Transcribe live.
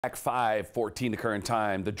Back 5:14 the current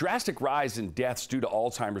time. The drastic rise in deaths due to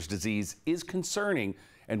Alzheimer's disease is concerning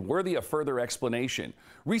and worthy of further explanation.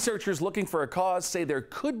 Researchers looking for a cause say there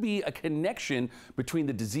could be a connection between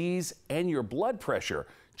the disease and your blood pressure.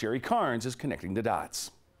 Jerry Carnes is connecting the dots.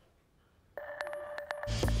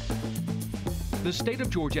 The state of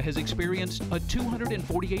Georgia has experienced a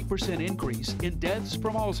 248% increase in deaths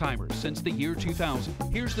from Alzheimer's since the year 2000.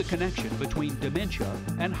 Here's the connection between dementia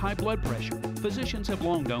and high blood pressure. Physicians have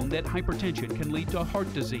long known that hypertension can lead to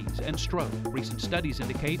heart disease and stroke. Recent studies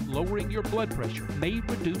indicate lowering your blood pressure may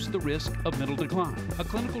reduce the risk of mental decline. A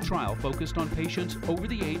clinical trial focused on patients over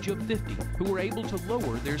the age of 50 who were able to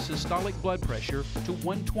lower their systolic blood pressure to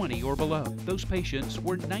 120 or below. Those patients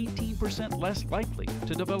were 19% less likely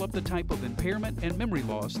to develop the type of impairment and memory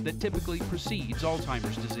loss that typically precedes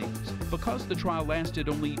Alzheimer's disease. Because the trial lasted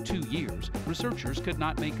only 2 years, researchers could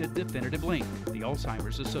not make a definitive link. The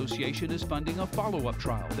Alzheimer's Association is funding a follow-up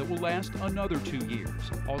trial that will last another 2 years.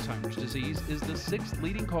 Alzheimer's disease is the 6th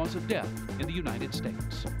leading cause of death in the United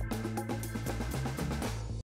States.